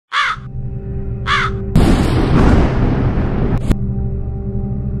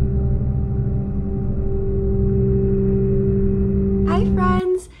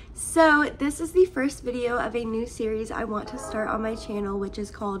this is the first video of a new series I want to start on my channel, which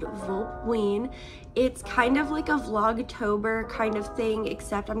is called vulpween. It's kind of like a vlogtober kind of thing,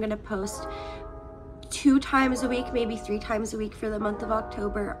 except I'm gonna post 2 times a week, maybe 3 times a week for the month of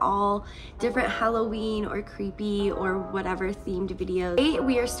October, all different Halloween or creepy or whatever themed videos.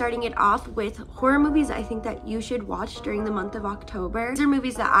 We are starting it off with horror movies I think that you should watch during the month of October. These are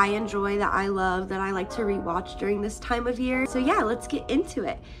movies that I enjoy, that I love, that I like to rewatch during this time of year. So yeah, let's get into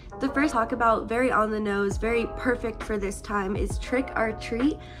it. The first talk about, very on the nose, very perfect for this time, is Trick or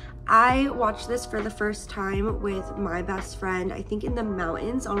Treat. I watched this for the first time with my best friend, I think in the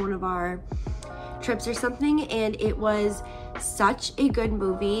mountains on one of our trips or something, and it was such a good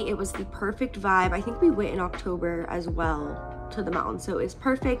movie. It was the perfect vibe. I think we went in October as well to the mountains, so it was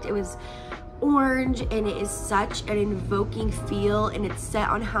perfect. It was orange and it is such an invoking feel, and it's set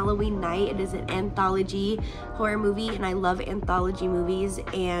on Halloween night. It is an anthology horror movie, and I love anthology movies.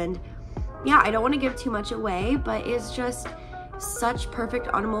 And yeah, I don't want to give too much away, but it's just such perfect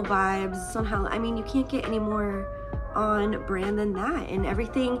autumnal vibes on Halloween. I mean, you can't get any more on brand than that, and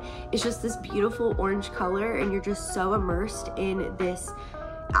everything is just this beautiful orange color, and you're just so immersed in this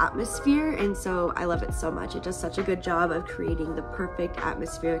atmosphere, and so I love it so much. It does such a good job of creating the perfect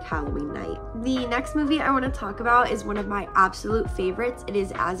atmospheric Halloween night. The next movie I want to talk about is one of my absolute favorites. It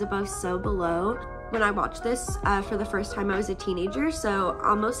is As Above, So Below. When I watched this for the first time, I was a teenager, so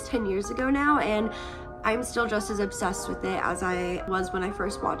almost 10 years ago now, and I'm still just as obsessed with it as I was when I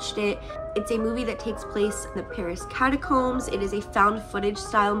first watched it. It's a movie that takes place in the Paris catacombs. It is a found footage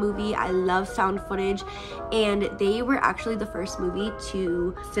style movie. I love found footage, and they were actually the first movie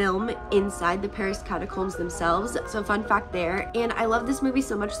to film inside the Paris catacombs themselves. So fun fact there. And I love this movie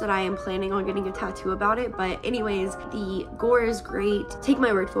so much that I am planning on getting a tattoo about it. But anyways, the gore is great. Take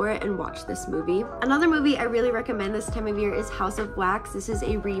my word for it and watch this movie. Another movie I really recommend this time of year is House of Wax. This is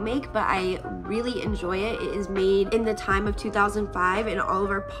a remake, but I really enjoy it. It is made in the time of 2005, and all of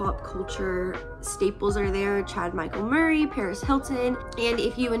our pop culture staples are there. Chad Michael Murray, Paris Hilton. And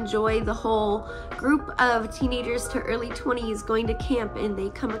if you enjoy the whole group of teenagers to early 20s going to camp and they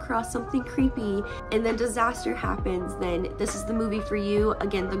come across something creepy and then disaster happens, then this is the movie for you.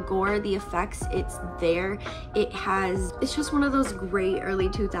 Again, the gore, the effects, it's there. It's just one of those great early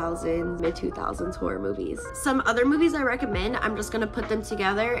 2000s, mid 2000s horror movies. Some other movies I recommend, I'm just gonna put them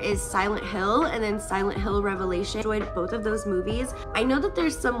together, is Silent Hill and then Silent Hill Revelation. I enjoyed both of those movies. I know that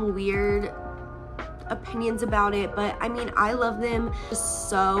there's some weird opinions about it, but I mean, I love them. Just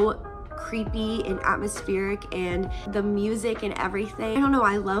so creepy and atmospheric, and the music and everything. I don't know,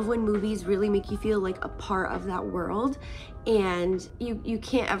 I love when movies really make you feel like a part of that world, and you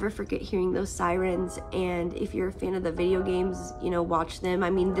can't ever forget hearing those sirens. And if you're a fan of the video games, you know, watch them. I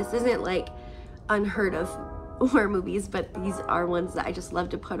mean, this isn't like unheard of horror movies, but these are ones that I just love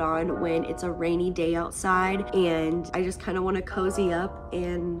to put on when it's a rainy day outside and I just kind of want to cozy up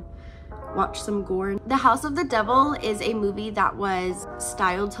and watch some gore. The House of the Devil is a movie that was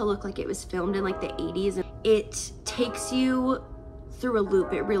styled to look like it was filmed in like the 80s. It takes you through a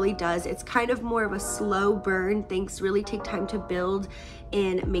loop, it really does. It's kind of more of a slow burn. Things really take time to build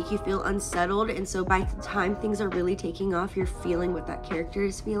and make you feel unsettled, and so by the time things are really taking off, you're feeling what that character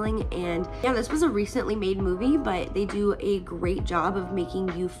is feeling. And yeah, this was a recently made movie, but they do a great job of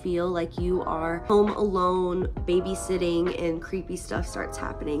making you feel like you are home alone, babysitting, and creepy stuff starts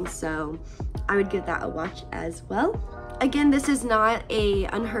happening. So I would give that a watch as well. Again, this is not a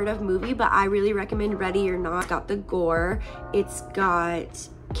unheard of movie, but I really recommend Ready or Not. It's got the gore, it's got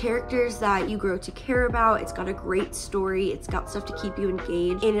characters that you grow to care about, it's got a great story, it's got stuff to keep you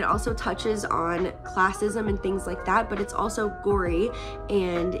engaged, and it also touches on classism and things like that, but it's also gory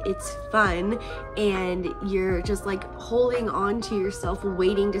and it's fun, and you're just like holding on to yourself,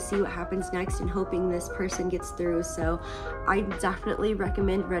 waiting to see what happens next and hoping this person gets through. So I definitely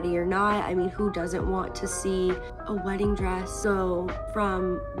recommend Ready or Not. I mean, who doesn't want to see a wedding dress go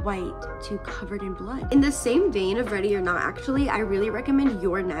from white to covered in blood? In the same vein of Ready or Not, actually, I really recommend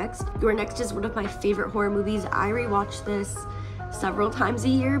Your Next. Your Next is one of my favorite horror movies. I rewatch this several times a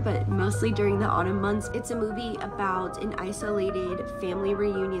year, but mostly during the autumn months. It's a movie about an isolated family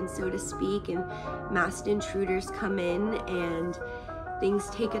reunion, so to speak, and masked intruders come in and things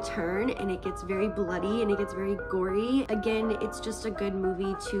take a turn, and it gets very bloody and it gets very gory. Again, it's just a good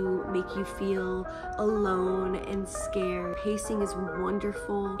movie to make you feel alone and scared. Pacing is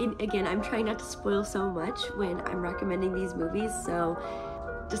wonderful. And again, I'm trying not to spoil so much when I'm recommending these movies, so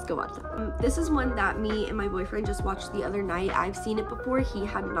just go watch them. This is one that me and my boyfriend just watched the other night. I've seen it before, he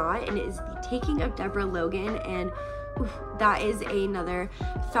had not, and it is The Taking of Deborah Logan. And that is another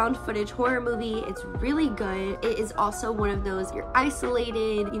found footage horror movie. It's really good. It is also one of those, you're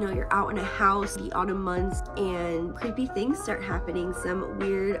isolated, you know, you're out in a house, the autumn months, and creepy things start happening. Some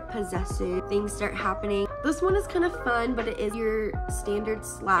weird possessive things start happening. This one is kind of fun, but it is your standard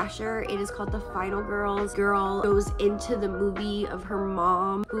slasher. It is called The Final Girls. Girl goes into the movie of her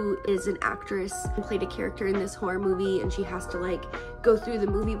mom, who is an actress and played a character in this horror movie, and she has to like go through the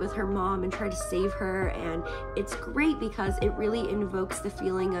movie with her mom and try to save her. And it's great because it really invokes the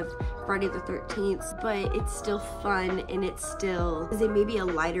feeling of Friday the 13th, but it's still fun, and it's still is maybe a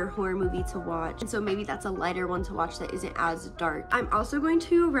lighter horror movie to watch. And so maybe that's a lighter one to watch that isn't as dark. I'm also going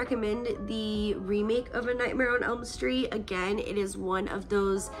to recommend the remake of A Nightmare on Elm Street. Again, it is one of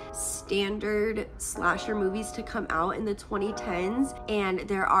those standard slasher movies to come out in the 2010s, and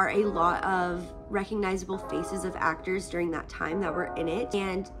there are a lot of recognizable faces of actors during that time that were in it,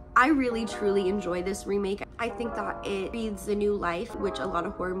 and I really truly enjoy this remake. I think that it breathes a new life, which a lot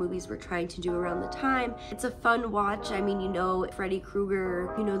of horror movies were trying to do around the time. It's a fun watch. I mean, you know Freddy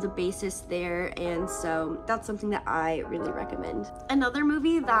Krueger, you know the bassist there, and so that's something that I really recommend. Another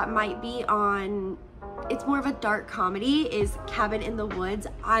movie that might be on, it's more of a dark comedy, is Cabin in the Woods.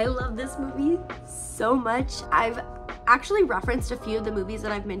 I love this movie so much. I've actually referenced a few of the movies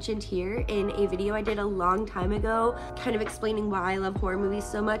that I've mentioned here in a video I did a long time ago, kind of explaining why I love horror movies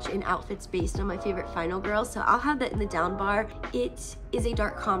so much and outfits based on my favorite Final Girls, so I'll have that in the down bar. It is a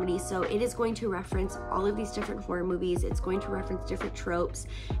dark comedy, so it is going to reference all of these different horror movies. It's going to reference different tropes,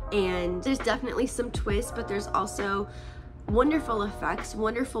 and there's definitely some twists, but there's also wonderful effects,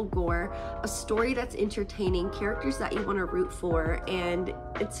 wonderful gore, a story that's entertaining, characters that you want to root for, and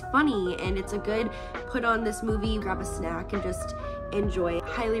it's funny, and it's a good put on this movie, grab a snack, and just enjoy.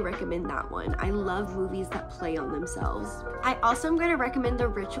 Highly recommend that one. I love movies that play on themselves. I also am going to recommend The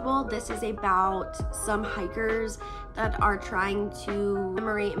Ritual. This is about some hikers that are trying to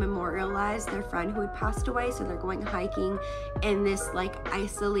commemorate and memorialize their friend who had passed away, so they're going hiking in this like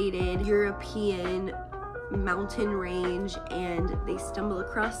isolated European mountain range, and they stumble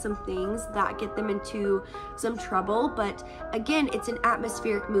across some things that get them into some trouble. But again, it's an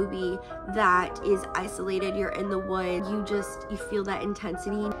atmospheric movie that is isolated. You're in the woods, you feel that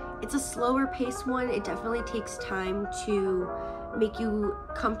intensity. It's a slower paced one. It definitely takes time to make you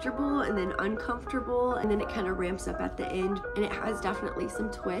comfortable and then uncomfortable, and then it kind of ramps up at the end, and it has definitely some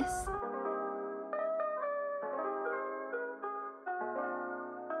twists.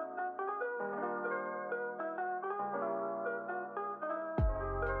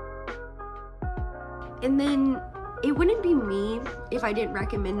 And then it wouldn't be me if I didn't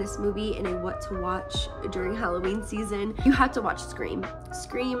recommend this movie in a what to watch during Halloween season. You have to watch Scream.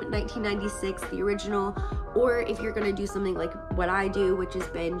 Scream 1996, the original, or if you're gonna do something like what I do, which is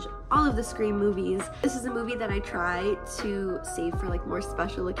binge all of the Scream movies. This is a movie that I try to save for like more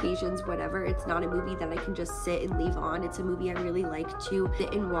special occasions, whatever. It's not a movie that I can just sit and leave on. It's a movie I really like to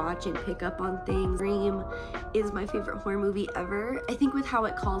sit and watch and pick up on things. Scream is my favorite horror movie ever. I think with how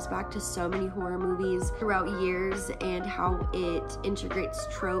it calls back to so many horror movies throughout years, and how it integrates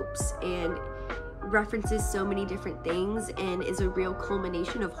tropes and references so many different things and is a real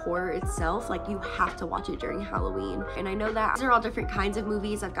culmination of horror itself. Like, you have to watch it during Halloween. And I know that these are all different kinds of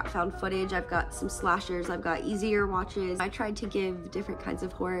movies. I've got found footage, I've got some slashers, I've got easier watches. I tried to give different kinds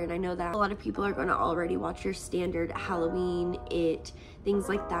of horror, and I know that a lot of people are going to already watch your standard Halloween, It, things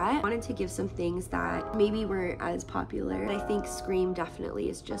like that. I wanted to give some things that maybe weren't as popular. I think Scream definitely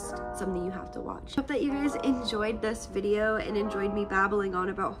is just something you have to watch. Hope that you guys enjoyed this video and enjoyed me babbling on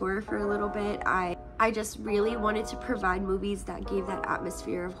about horror for a little bit. I just really wanted to provide movies that gave that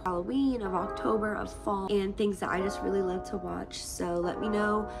atmosphere of Halloween, of October, of fall, and things that I just really love to watch. So let me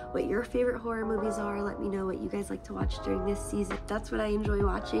know what your favorite horror movies are. Let me know what you guys like to watch during this season. That's what I enjoy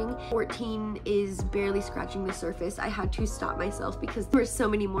watching. 14 is barely scratching the surface. I had to stop myself because there were so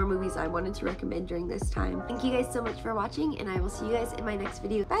many more movies I wanted to recommend during this time. Thank you guys so much for watching, and I will see you guys in my next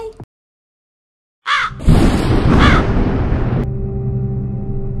video. Bye!